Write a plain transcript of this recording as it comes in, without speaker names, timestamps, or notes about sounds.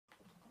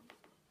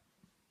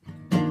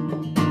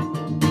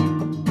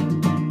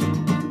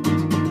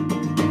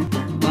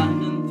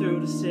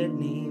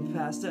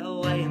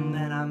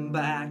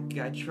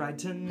I tried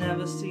to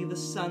never see the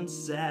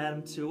sunset.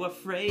 I'm too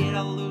afraid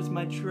I'll lose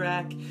my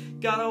track.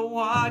 Gotta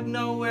walk,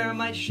 know where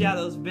my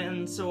shadow's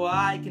been, so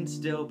I can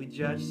still be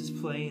judged as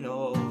plain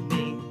old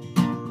me.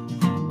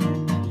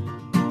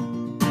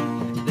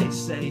 They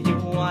say you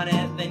want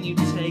it, then you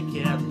take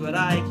it, but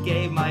I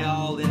gave my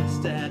all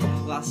instead.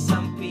 Lost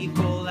some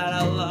people that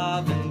I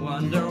love and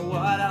wonder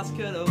what else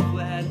could have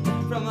led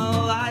from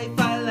a life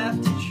I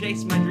left to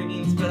chase my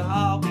dreams. But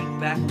I'll be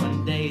back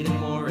one day to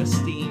more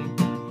esteem.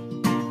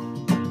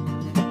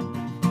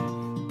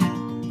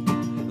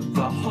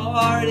 The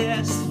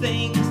hardest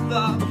thing's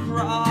the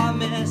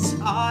promise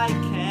I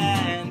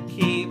can't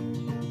keep.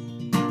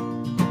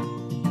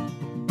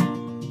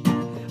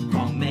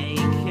 I'll make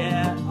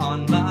it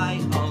on my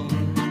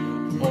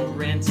own, or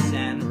rinse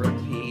and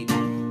repeat.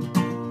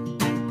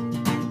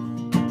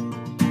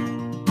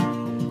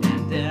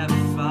 And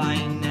if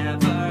I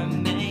never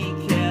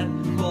make it,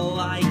 well,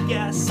 I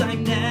guess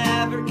I'm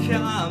never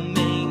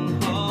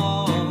coming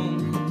home.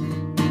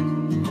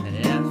 And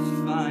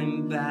if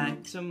I'm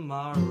back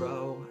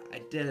tomorrow, I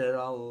did it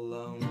all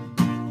alone.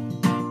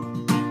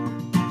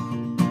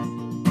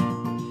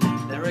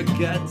 There are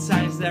good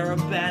times, there are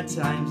bad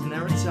times, and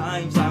there are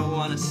times I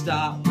wanna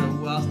stop. But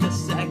whilst the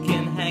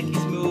second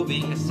hanky's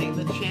moving, I see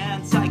the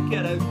chance I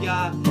could have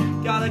got.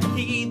 Gotta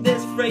keep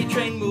this freight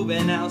train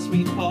moving, else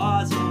we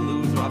pause and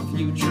lose what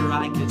future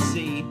I could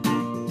see.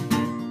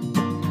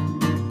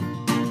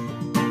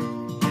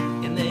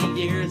 In the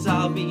years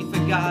I'll be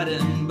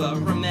forgotten, but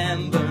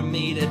remember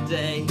me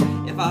today.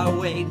 If I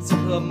wait to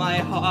put my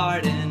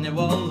heart in, it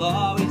will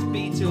always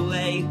be too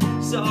late.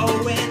 So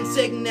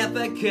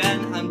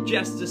insignificant, I'm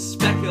just a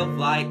speck of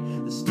light,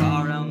 the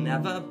star I'll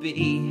never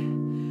be,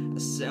 a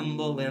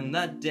symbol in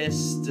the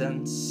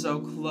distance, so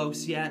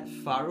close yet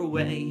far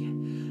away,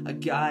 a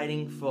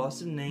guiding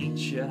force of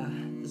nature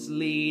that's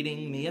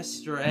leading me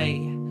astray.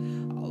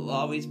 I'll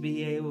always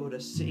be able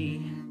to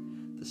see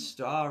the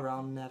star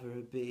I'll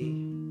never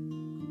be.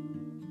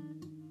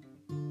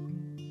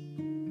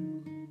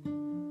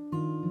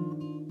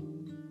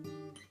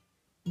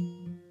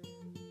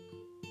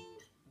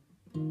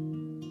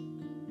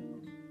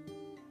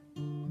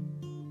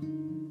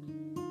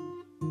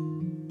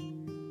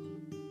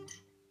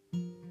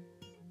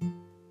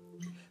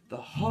 The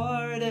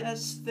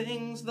hardest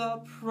thing's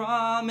the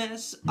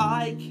promise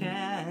I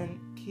can't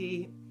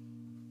keep.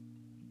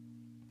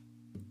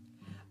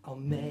 I'll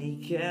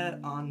make it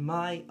on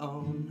my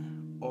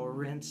own, or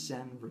rinse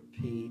and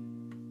repeat.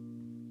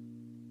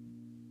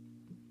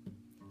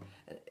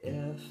 And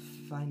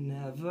if I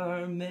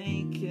never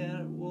make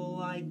it,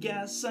 well, I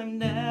guess I'm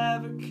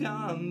never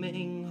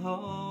coming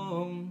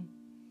home.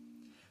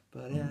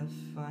 But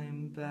if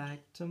I'm back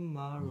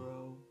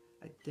tomorrow,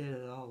 I did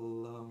it all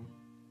alone.